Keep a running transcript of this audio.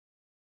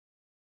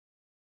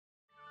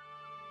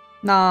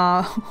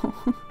No.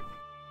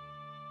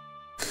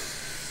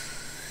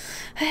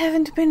 I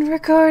haven't been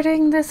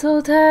recording this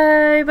whole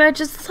time. I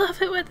just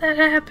love it when that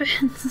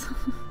happens.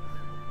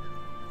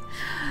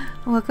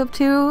 Welcome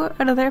to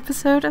another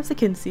episode of the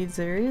Kynseed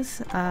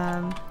series.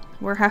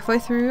 We're halfway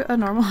through a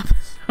normal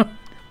episode.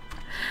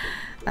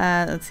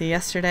 Let's see,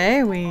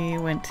 yesterday we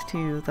went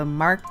to the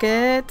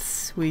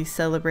markets, we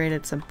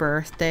celebrated some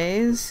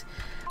birthdays.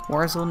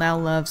 Warzel now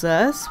loves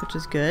us, which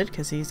is good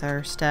because he's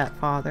our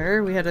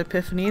stepfather. We had an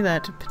epiphany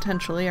that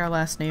potentially our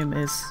last name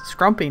is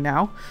Scrumpy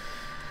now.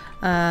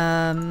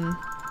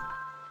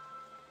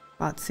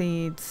 Bought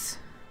seeds.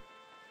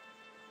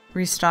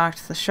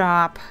 Restocked the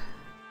shop.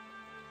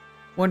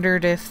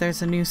 Wondered if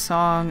there's a new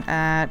song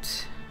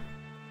at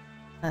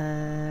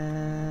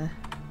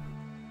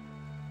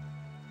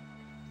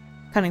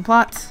Cunning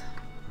Plots.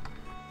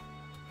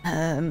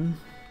 Oh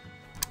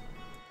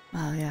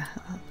yeah.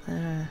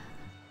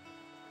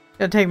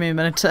 It'll take me a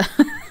minute to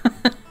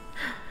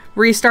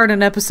restart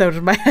an episode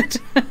in my head.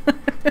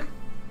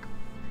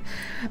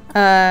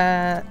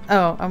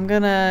 Oh, I'm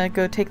gonna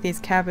go take these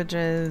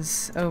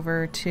cabbages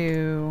over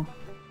to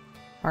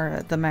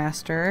the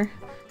master.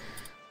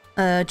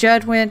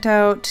 Judd went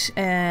out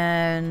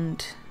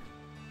and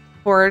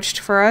foraged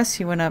for us.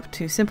 He went up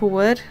to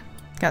Simplewood.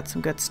 Got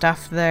some good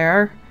stuff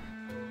there.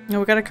 And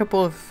we got a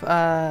couple of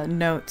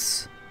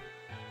notes.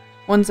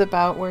 One's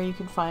about where you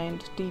can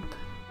find deep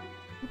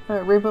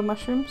rainbow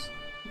mushrooms,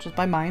 which is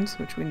by mines,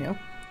 which we knew.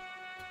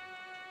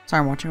 Sorry,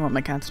 I'm watching what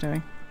my cat's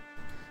doing.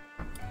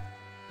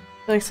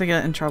 She likes to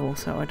get in trouble,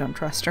 so I don't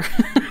trust her.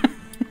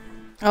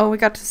 Oh, we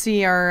got to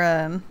see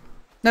our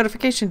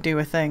notification do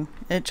a thing.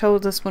 It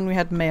told us when we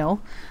had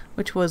mail,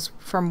 which was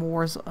from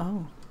Warzel.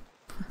 Oh.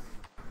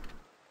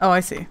 Oh,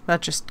 I see.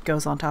 That just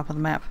goes on top of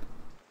the map.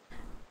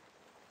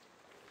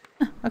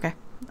 Okay.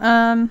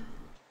 But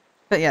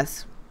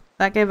yes,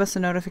 that gave us a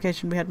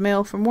notification we had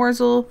mail from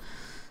Warzel,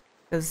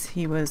 because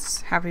he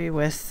was happy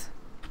with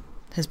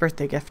his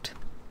birthday gift.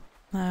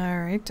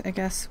 Alright, I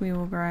guess we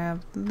will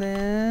grab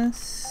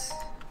this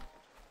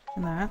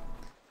and that.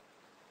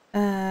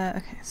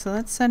 Okay, so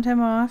let's send him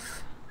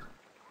off.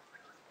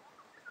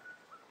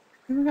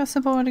 Have we got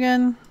Simplewood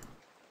again?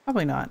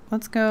 Probably not.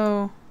 Let's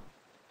go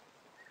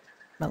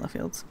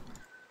Mellowfields.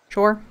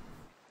 Sure.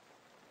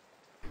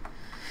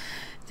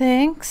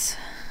 Thanks.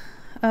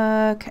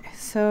 Okay,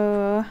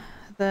 so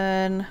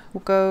then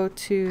we'll go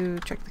to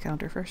check the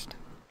calendar first.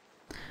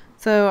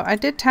 So I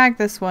did tag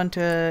this one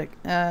to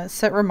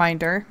set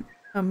reminder.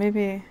 Oh,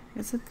 maybe,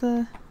 is it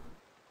the...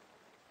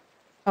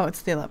 Oh,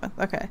 it's the 11th.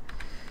 Okay.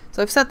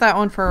 So I've set that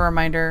one for a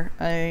reminder.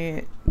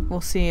 I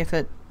will see if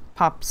it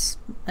pops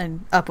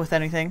and up with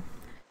anything.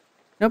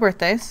 No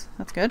birthdays.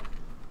 That's good.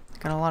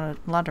 Got a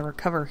lot to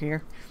recover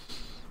here.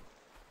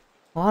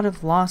 A lot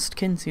of lost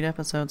Kynseed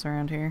episodes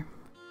around here.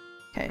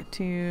 Okay,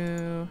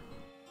 to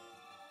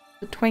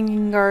the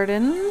Twanging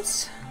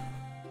Gardens.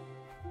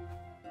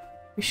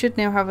 We should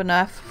now have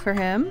enough for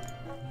him.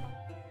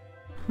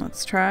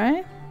 Let's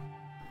try.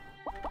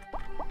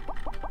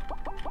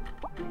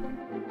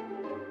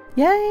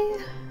 Yay!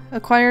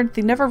 Acquired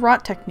the never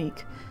rot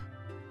technique.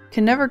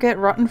 Can never get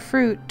rotten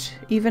fruit,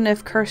 even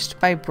if cursed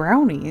by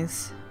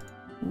brownies.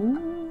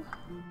 Ooh.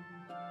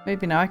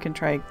 Maybe now I can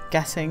try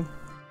guessing.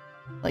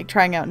 Like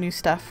trying out new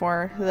stuff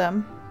for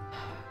them.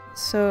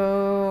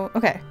 So,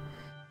 okay.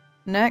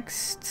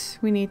 Next,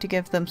 we need to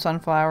give them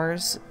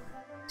sunflowers.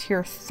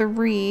 Tier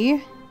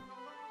 3.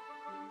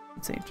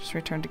 Let's see, just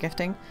return to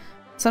gifting.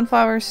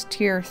 Sunflowers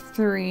tier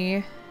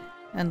 3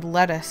 and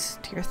lettuce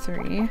tier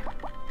 3.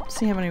 Let's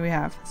see how many we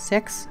have.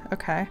 6?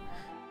 Okay.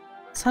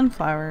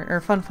 Sunflower,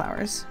 or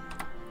funflowers.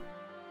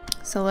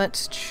 So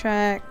let's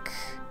check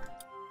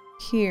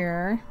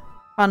here.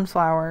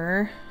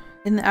 Funflower.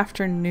 In the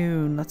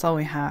afternoon, that's all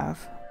we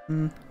have.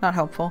 Not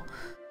helpful.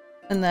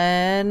 And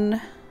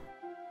then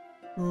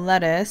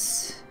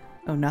lettuce.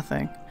 Oh,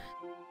 nothing.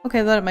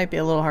 Okay, that might be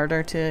a little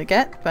harder to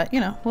get, but you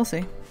know, we'll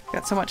see.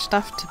 Got so much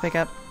stuff to pick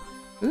up.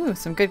 Ooh,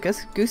 some good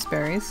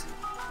gooseberries.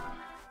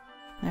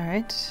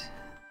 Alright.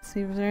 Let's see,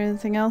 is there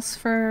anything else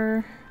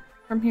from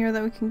here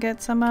that we can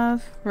get some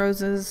of?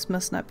 Roses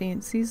must not be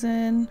in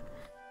season.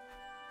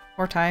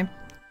 Or time.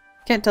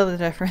 Can't tell the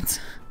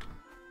difference.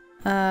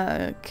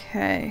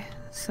 Okay.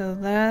 So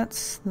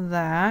that's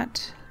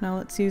that. Now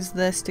let's use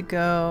this to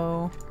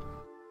go...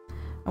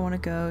 I want to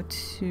go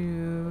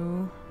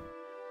to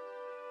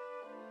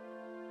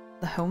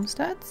the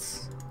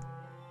homesteads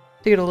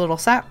to get a little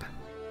sap.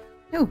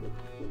 Ooh,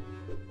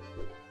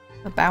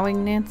 a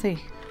bowing Nancy.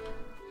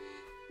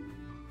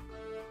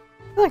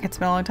 I feel like it's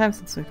been a long time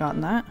since we've gotten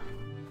that.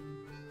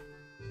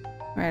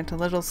 Alright, a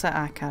little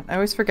sap. I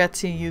always forget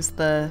to use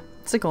the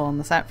sickle on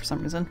the sap for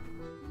some reason.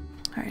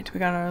 Alright, we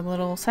got our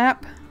little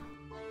sap.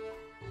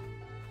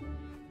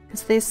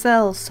 Because they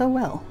sell so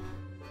well.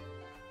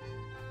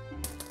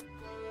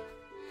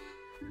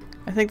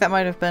 I think that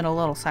might have been a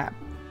little sap.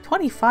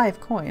 25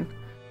 coin.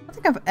 I don't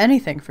think I have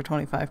anything for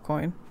 25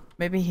 coin.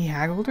 Maybe he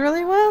haggled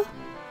really well?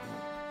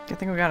 Good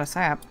thing we got a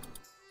sap.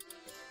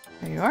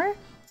 There you are.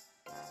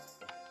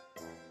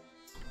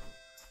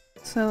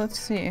 so let's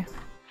see.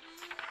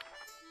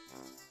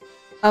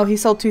 Oh, he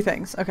sold 2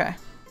 things. Okay.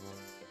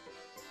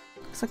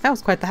 Looks like that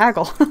was quite the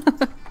haggle.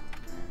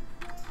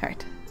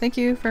 Alright. Thank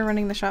you for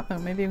running the shop. Oh,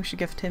 maybe we should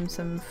gift him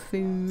some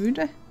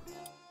food.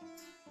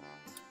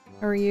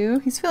 How are you?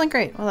 He's feeling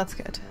great. Well, that's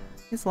good.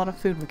 He has a lot of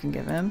food we can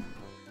give him.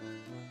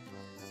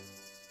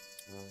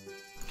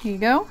 Here you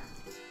go.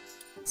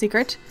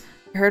 Secret.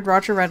 I heard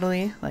Roger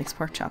readily likes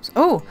pork chops.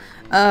 Oh!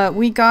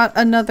 We got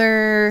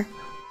another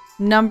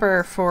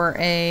number for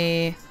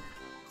a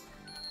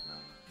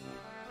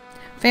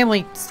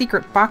family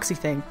secret boxy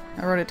thing.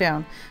 I wrote it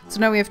down. So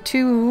now we have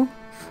 2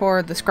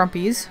 for the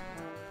scrumpies.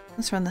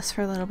 Let's run this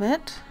for a little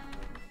bit.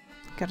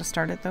 Gotta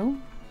start it though.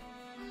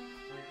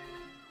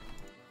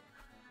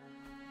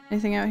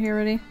 Anything out here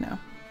already? No.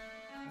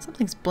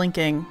 Something's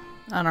blinking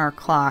on our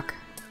clock.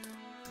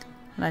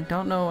 And I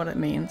don't know what it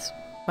means.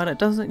 But it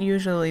doesn't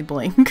usually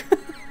blink.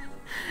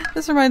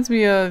 This reminds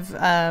me of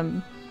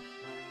the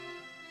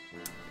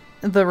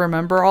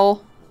Remember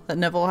All that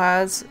Nibble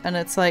has. And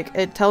it's like,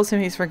 it tells him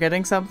he's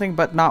forgetting something,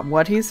 but not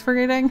what he's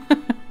forgetting.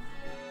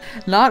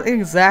 Not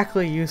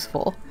exactly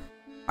useful.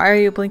 Why are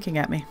you blinking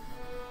at me?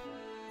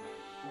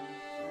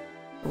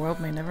 The world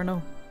may never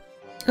know.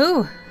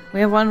 Ooh! We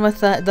have one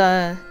with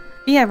the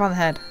Beehive on the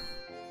head.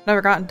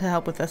 Never gotten to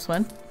help with this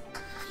one.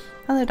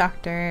 Hello,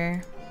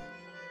 doctor.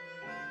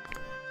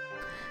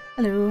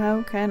 Hello,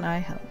 how can I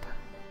help?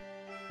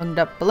 Wound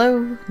up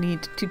below.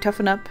 Need to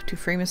toughen up to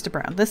free Mr.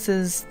 Brown. This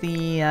is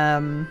the,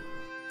 oh,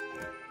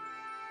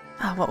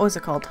 what was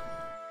it called?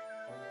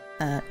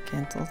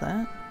 Cancel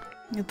that.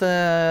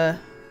 The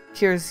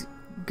cures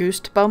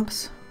goosed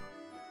bumps.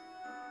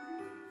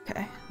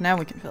 Okay, now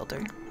we can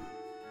filter.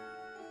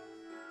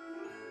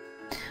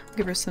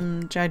 Give her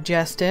some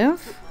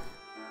digestive.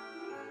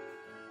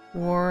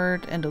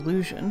 Ward and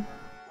illusion.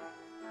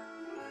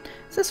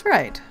 Is this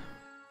right?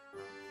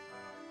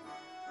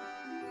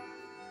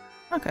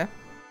 Okay.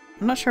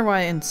 I'm not sure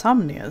why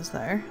insomnia is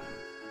there.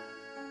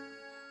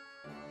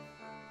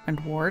 And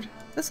ward.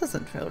 This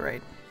doesn't feel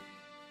right.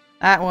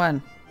 That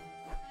one.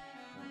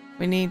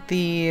 We need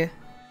the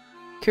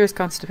cures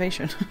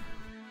constipation.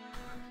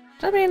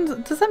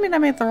 Does that mean I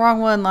made the wrong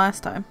one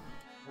last time?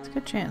 It's a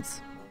good chance.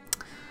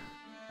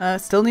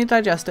 Still need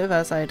digestive,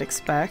 as I'd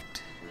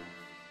expect.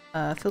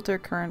 Filter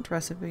current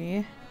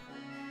recipe.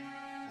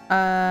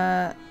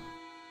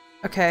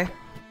 Okay.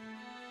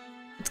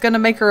 It's gonna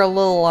make her a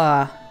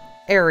little,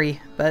 airy,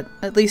 but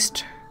at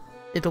least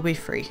it'll be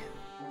free.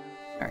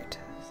 Alright,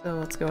 so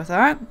let's go with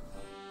that.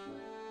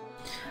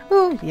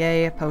 Ooh,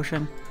 yay, a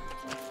potion.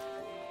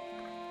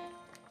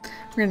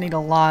 We're gonna need a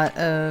lot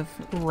of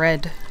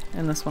red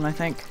in this one, I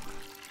think.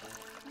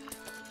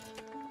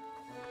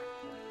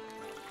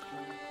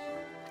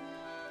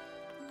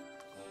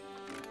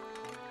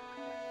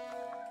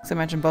 So I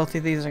imagine both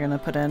of these are gonna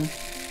put in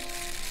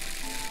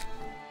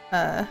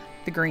the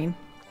green.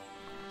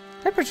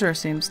 Temperature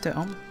seems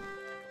to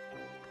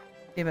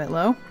be a bit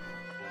low.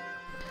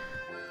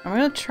 I'm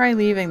gonna try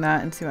leaving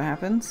that and see what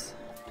happens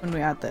when we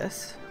add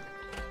this.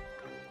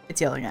 It's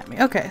yelling at me.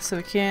 Okay, so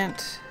we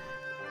can't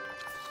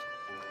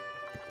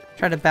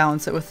try to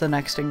balance it with the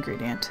next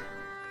ingredient.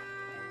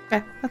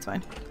 Okay, that's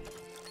fine.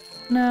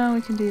 Now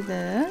we can do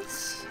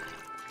this.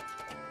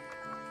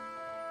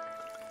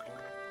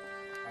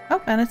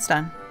 Oh, and it's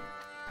done.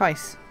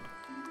 Twice.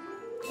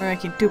 We're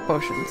making 2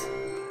 potions.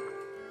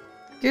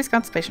 Here's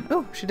constipation.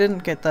 Oh, she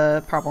didn't get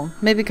the problem.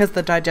 Maybe because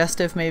the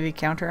digestive maybe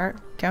countered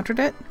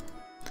it?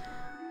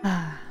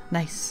 Ah,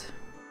 nice.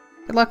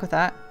 Good luck with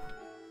that.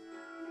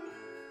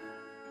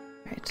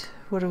 Right,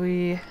 what are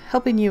we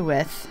helping you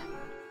with?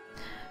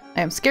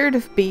 I am scared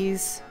of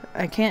bees.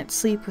 I can't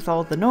sleep with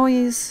all the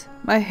noise.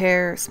 My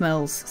hair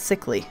smells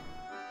sickly.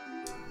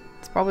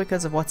 It's probably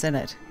because of what's in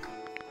it.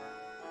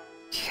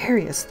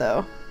 Curious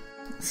though.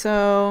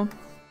 So,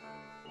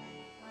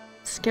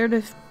 scared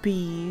of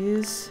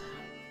bees.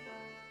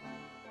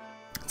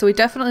 So we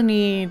definitely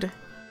need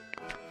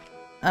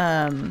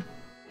the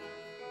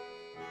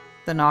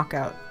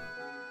knockout.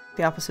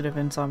 The opposite of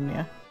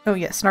insomnia. Oh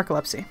yes,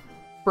 narcolepsy.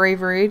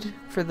 Bravery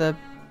for the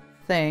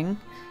thing.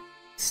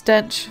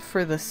 Stench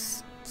for the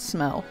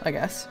smell, I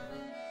guess.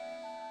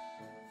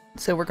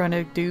 So we're going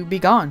to do Be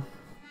Gone.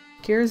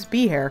 Cures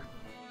bee hair.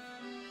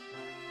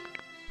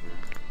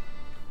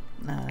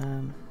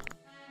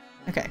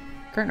 Okay,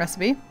 current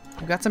recipe.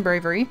 We've got some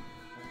bravery.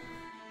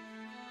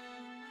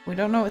 We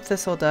don't know what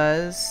thistle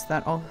does.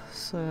 That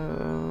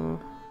also...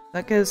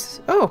 That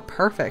gives... Oh,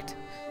 perfect.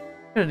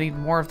 I'm gonna need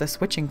more of the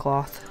switching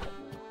cloth.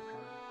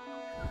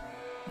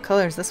 What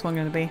color is this one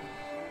gonna be?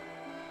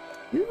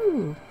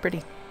 Ooh,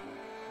 pretty.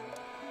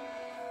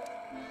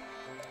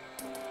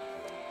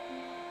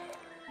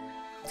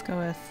 Let's go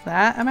with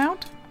that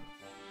amount.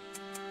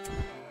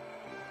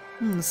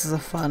 This is a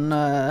fun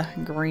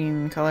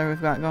green color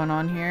we've got going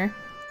on here.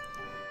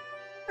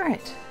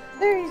 Alright,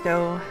 there you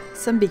go.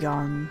 Some Be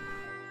Gone.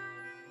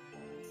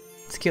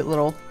 It's a cute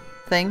little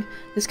thing.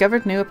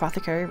 Discovered new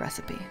apothecary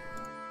recipe.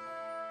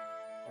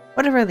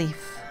 What a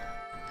relief.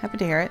 Happy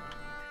to hear it.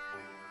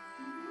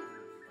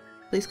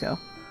 Please go.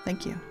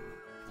 Thank you.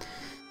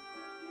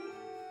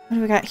 What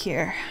do we got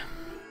here?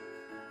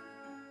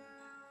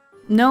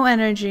 No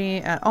energy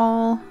at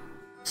all.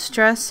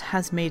 Stress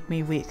has made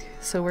me weak.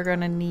 So we're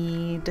gonna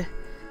need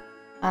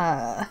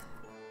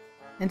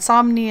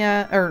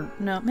insomnia, or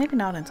no, maybe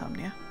not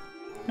insomnia.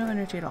 No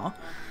energy at all.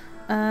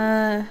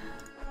 And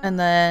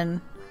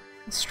then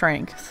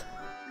strength.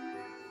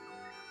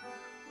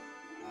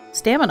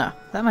 Stamina.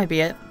 That might be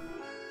it.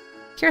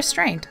 Cure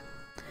strained.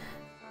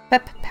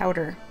 Pep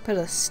powder. Put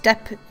a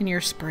step in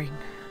your spring.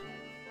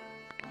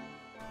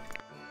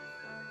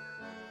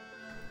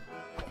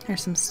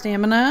 There's some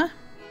stamina.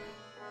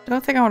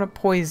 Don't think I want to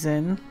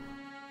poison.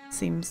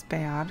 Seems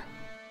bad.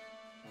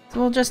 So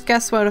we'll just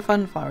guess what a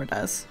fun flower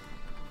does.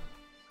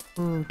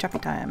 Ooh, choppy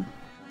time.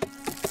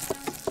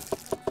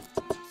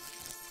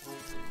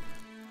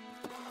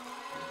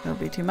 That'll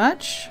be too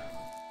much.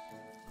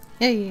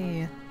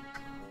 Yay!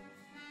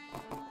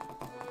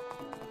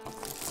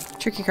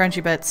 Tricky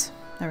crunchy bits.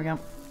 There we go.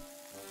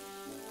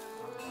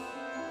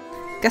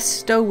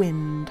 Gusto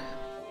wind.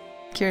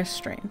 Cure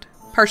strained.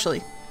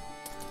 Partially.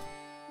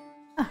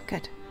 Ah,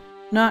 good.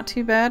 Not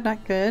too bad,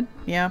 not good.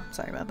 Yeah,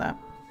 sorry about that.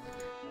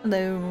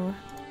 Hello.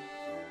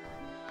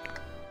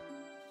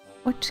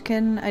 What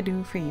can I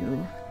do for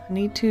you? I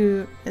need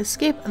to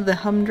escape the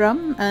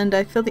humdrum, and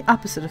I feel the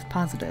opposite of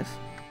positive.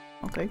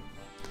 Okay.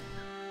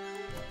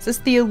 Is this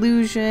the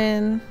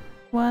illusion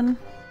one?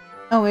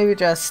 Oh, maybe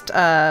just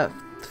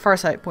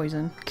farsight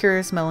poison.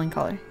 Cures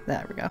melancholy.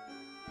 There we go.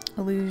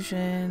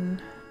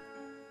 Illusion.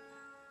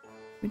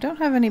 We don't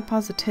have any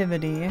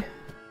positivity.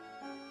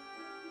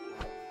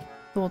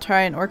 We'll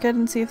try an orchid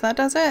and see if that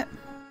does it.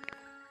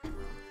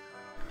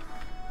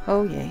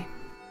 Oh yay.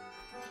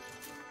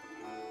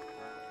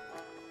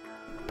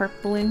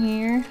 Purple in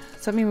here.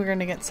 Does that mean we're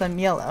gonna get some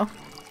yellow?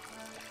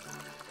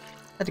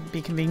 That'd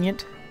be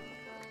convenient.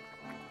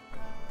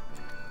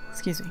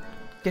 Excuse me.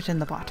 Get in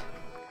the pot.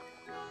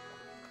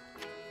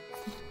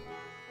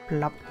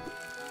 Plop.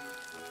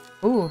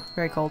 Ooh,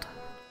 very cold.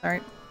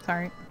 Alright,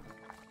 sorry.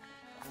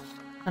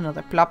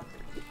 Another plop.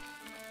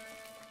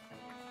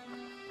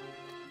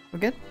 We're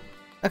good?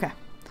 Okay.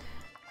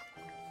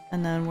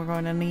 And then we're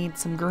going to need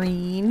some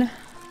green.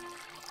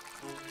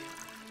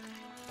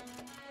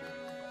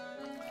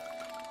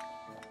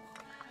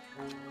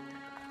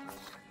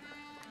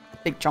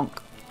 Big chunk.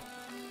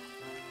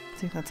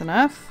 See if that's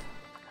enough.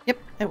 Yep,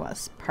 it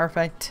was.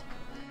 Perfect.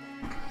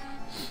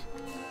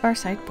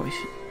 Farsight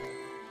potion.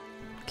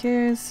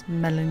 Cures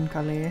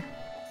melancholy.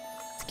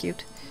 It's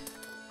cute.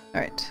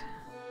 Alright.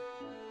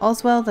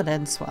 All's well that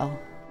ends well.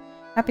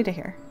 Happy to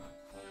hear.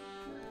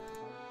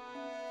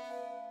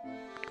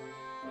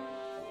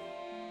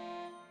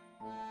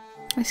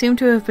 I seem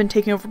to have been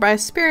taken over by a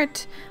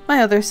spirit.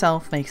 My other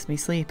self makes me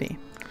sleepy.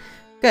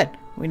 Good.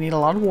 We need a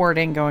lot of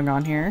warding going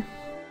on here.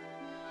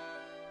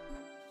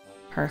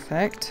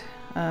 Perfect.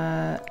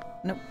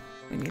 Nope.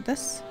 We need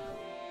this.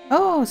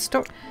 Oh,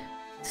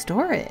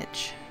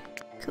 storage.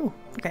 Cool.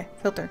 Okay,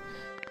 filter.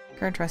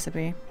 Current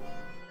recipe.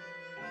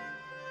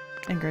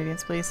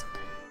 Ingredients, please.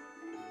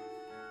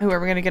 Oh, are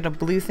we gonna get a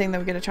blue thing that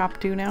we get to chop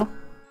to now?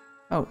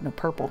 Oh, no,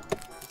 purple.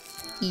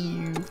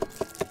 Ew.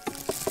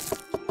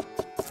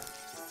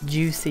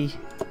 Juicy.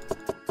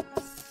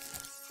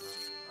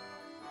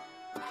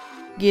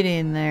 Get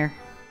in there.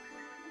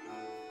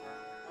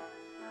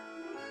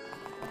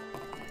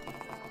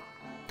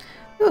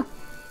 Ooh.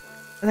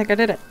 I think I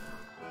did it.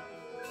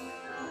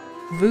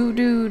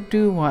 Voodoo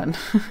do one.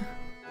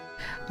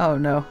 Oh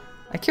no.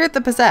 I cured the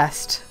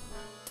possessed.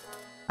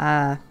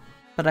 But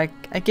I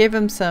gave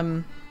him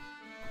some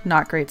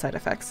not great side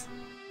effects.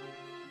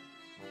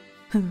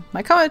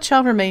 My comment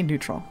shall remain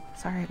neutral.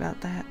 Sorry about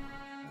that.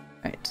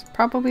 Right,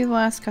 probably the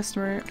last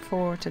customer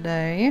for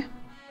today.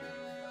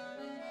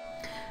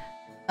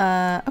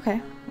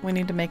 Okay. We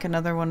need to make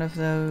another one of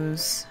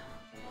those.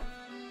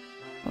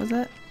 What was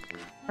it?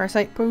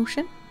 Farsight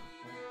potion?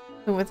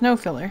 So with no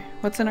filler.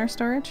 What's in our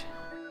storage?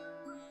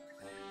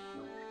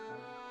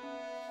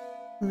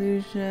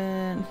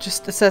 Illusion.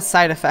 Just, it says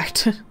side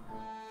effect.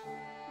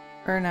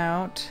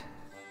 Burnout.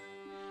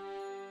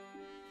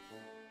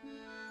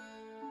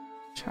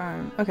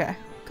 Charm. Okay,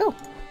 cool.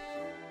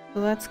 So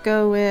let's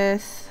go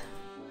with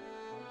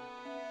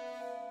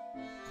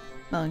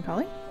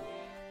melancholy.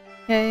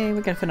 Yay,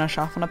 we gotta finish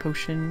off on a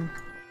potion.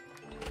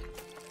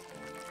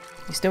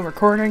 You still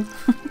recording?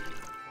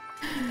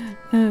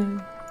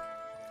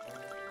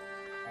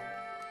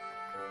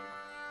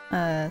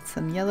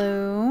 Some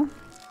yellow.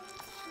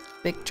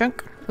 Big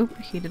chunk. Oop,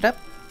 heat it up.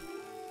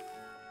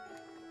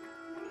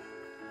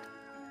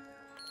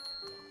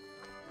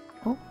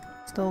 Oh,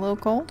 still a little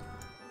cold.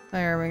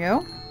 There we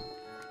go.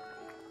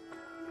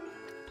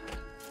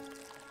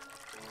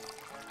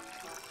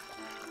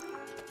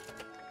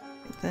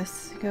 Get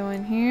this go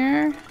in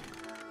here.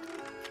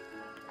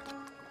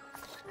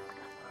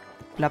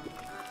 Plop.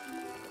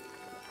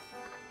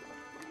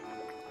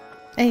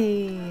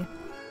 Hey.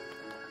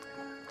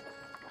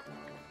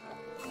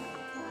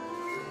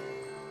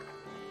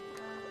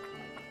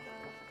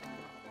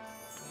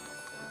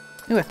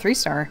 Ooh, a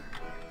 3-star.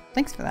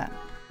 Thanks for that.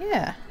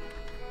 Yeah.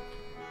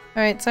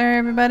 Alright, sorry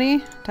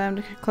everybody. Time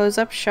to close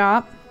up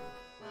shop.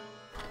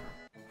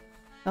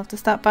 I'll have to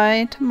stop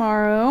by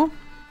tomorrow.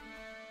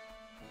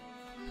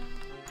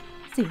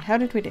 Let's see, how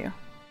did we do?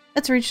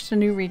 Let's reach a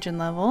new region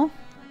level.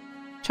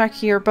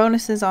 Check your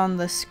bonuses on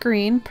the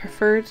screen.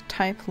 Preferred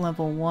type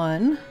level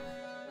 1.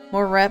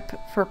 More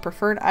rep for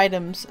preferred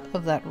items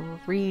of that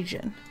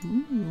region.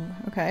 Ooh,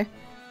 okay.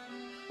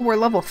 We're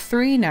level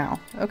 3 now.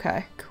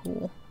 Okay,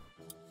 cool.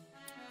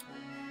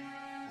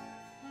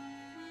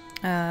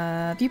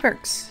 View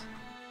perks.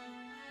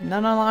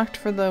 None unlocked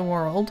for the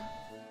world.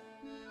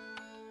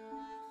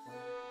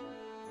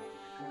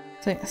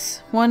 So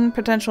yes, 1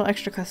 potential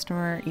extra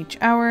customer each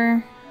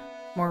hour.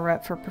 More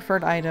rep for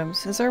preferred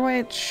items. Is there a way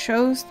it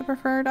shows the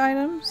preferred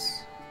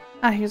items?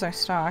 Ah, here's our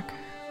stock.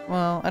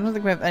 Well, I don't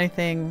think we have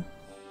anything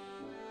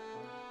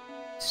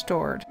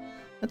stored.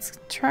 Let's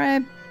try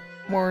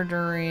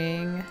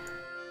ordering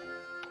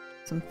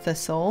some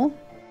thistle.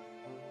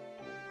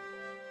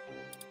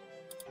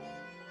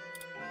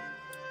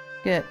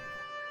 Get.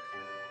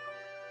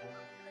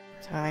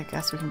 So I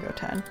guess we can go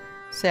 10.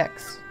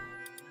 6.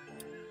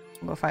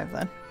 We'll go 5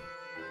 then.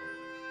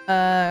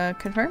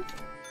 Confirm?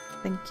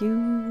 Thank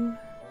you.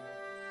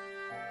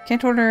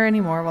 Can't order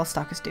anymore while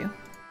stock is due.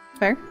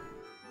 Fair?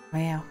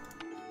 Wow.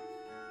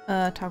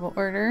 Toggle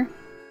order.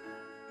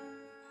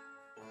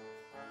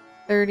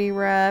 30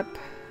 rep.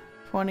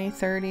 20,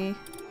 30.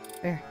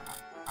 There.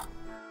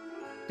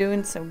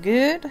 Doing so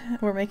good.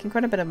 We're making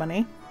quite a bit of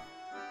money.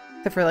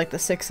 Except for like the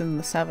 6 and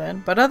the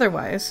 7. But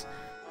otherwise,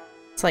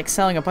 it's like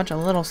selling a bunch of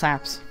little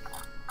saps.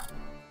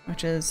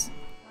 Which is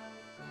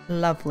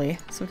lovely.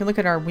 So we can look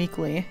at our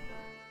weekly.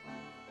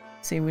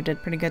 See, we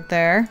did pretty good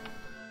there.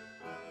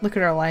 Look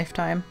at our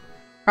lifetime.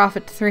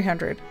 Profit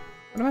 300.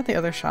 What about the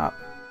other shop?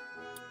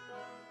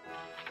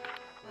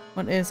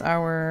 What is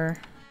our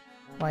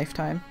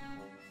lifetime?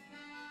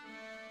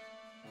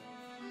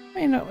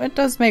 You know, it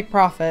does make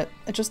profit.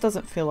 It just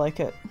doesn't feel like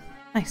it.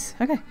 Nice.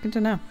 Okay, good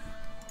to know.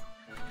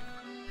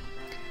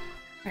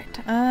 Right,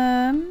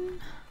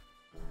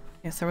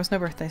 yes, there was no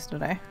birthdays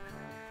today.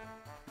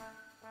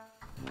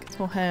 Guess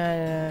we'll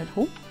head...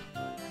 Oh.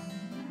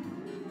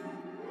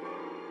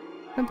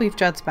 I don't believe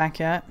Jed's back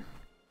yet.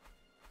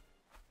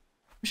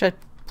 Wish I'd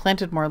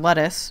planted more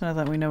lettuce, now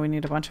that we know we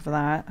need a bunch of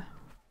that.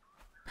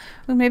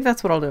 Well, maybe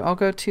that's what I'll do. I'll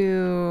go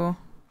to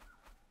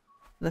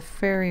the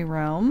fairy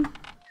realm.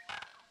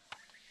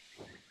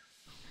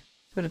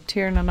 Go to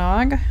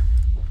Tirnanog.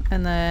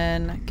 And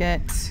then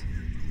get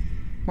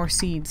more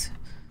seeds.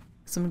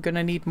 Because I'm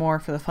gonna need more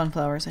for the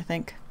funflowers, I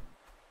think.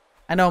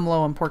 I know I'm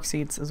low on pork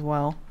seeds as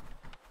well.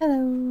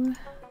 Hello.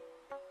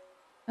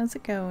 How's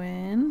it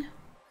going?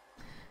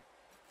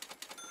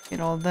 Get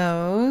all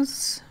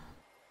those.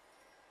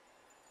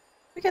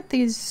 We get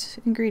these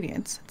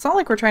ingredients. It's not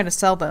like we're trying to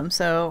sell them,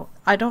 so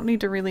I don't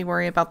need to really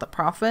worry about the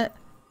profit.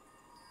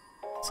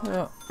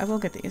 So I will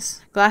get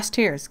these. Glass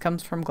tears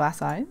comes from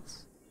glass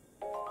eyes.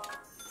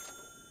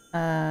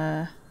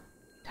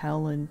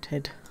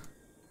 Talented.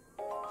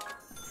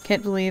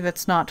 Can't believe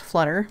it's not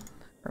flutter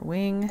for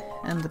wing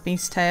and the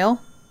beast tail.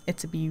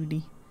 It's a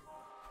beauty.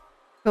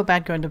 Feel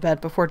bad going to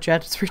bed before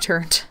Jed's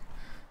returned.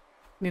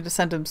 Need to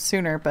send him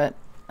sooner, but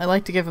I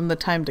like to give him the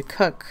time to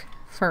cook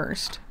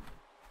first.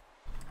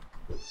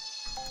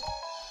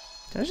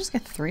 Did I just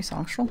get 3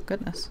 songstrel?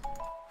 Goodness.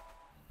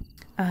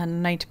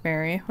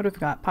 Nightberry. What have we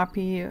got?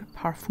 Poppy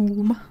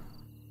Parfum.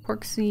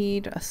 Pork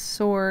seed. A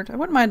sword. I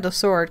wouldn't mind the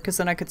sword, because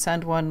then I could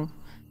send one,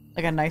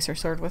 like a nicer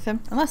sword with him.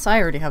 Unless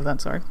I already have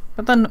that sword.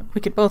 But then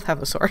we could both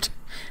have a sword,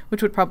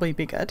 which would probably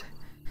be good.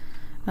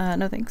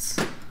 No thanks.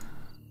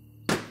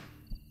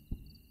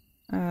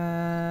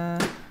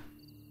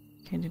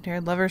 Candied hair.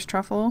 Lover's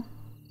truffle.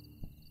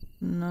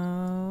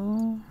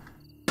 No.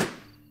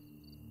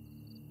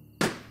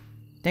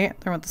 Dang it,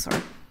 I want the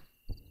sword.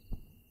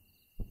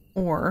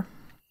 Or,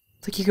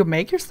 it's like you could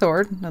make your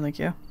sword. No, thank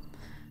you.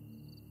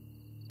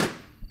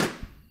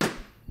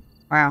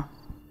 Wow.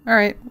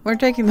 Alright, we're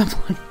taking the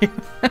money.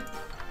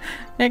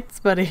 Thanks,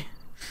 buddy.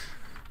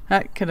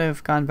 That could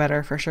have gone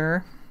better for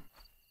sure.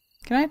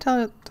 Can I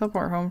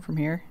teleport home from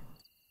here?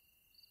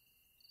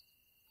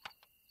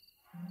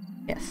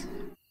 Yes.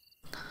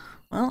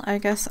 Well, I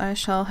guess I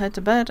shall head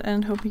to bed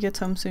and hope he gets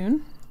home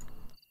soon.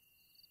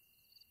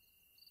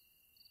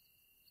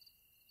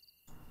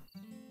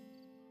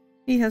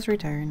 He has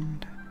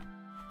returned.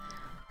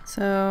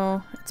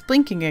 So, it's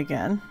blinking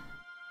again.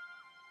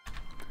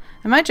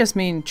 I might just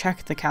mean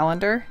check the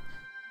calendar.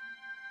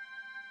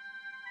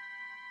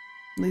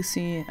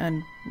 Lucy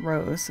and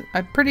Rose.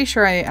 I'm pretty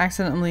sure I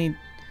accidentally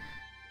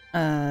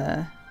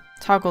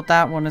toggled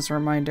that one as a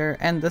reminder,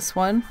 and this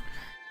one.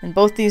 And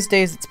both these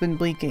days it's been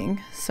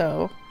blinking,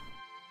 so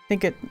I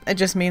think it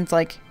just means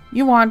like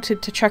you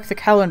wanted to check the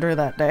calendar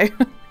that day.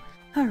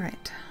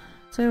 Alright.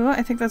 So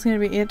I think that's going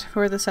to be it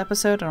for this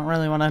episode. I don't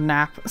really want to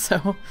nap, so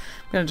I'm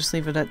going to just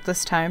leave it at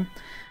this time.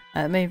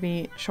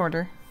 Maybe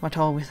shorter. What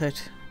all with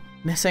it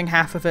missing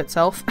half of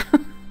itself.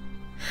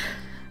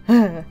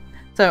 So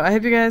I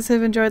hope you guys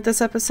have enjoyed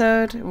this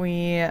episode.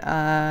 We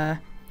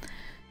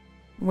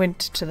went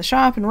to the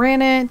shop and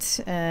ran it,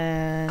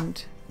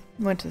 and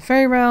went to the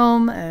fairy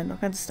realm, and all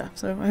kinds of stuff.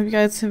 So I hope you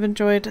guys have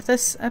enjoyed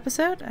this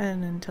episode,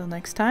 and until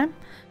next time,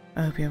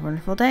 I hope you have a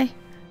wonderful day.